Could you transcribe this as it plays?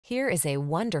Here is a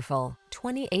wonderful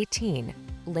 2018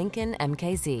 Lincoln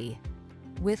MKZ.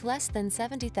 With less than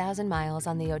 70,000 miles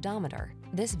on the odometer,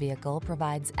 this vehicle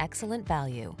provides excellent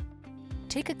value.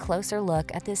 Take a closer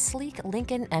look at this sleek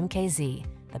Lincoln MKZ,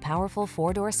 the powerful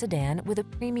four-door sedan with a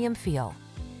premium feel.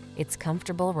 Its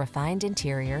comfortable, refined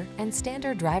interior and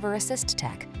standard driver assist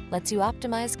tech lets you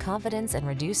optimize confidence and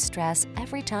reduce stress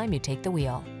every time you take the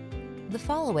wheel. The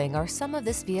following are some of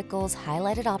this vehicle's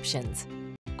highlighted options: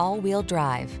 all-wheel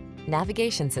drive,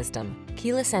 navigation system,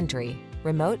 keyless entry,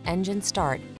 remote engine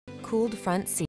start, cooled front seat,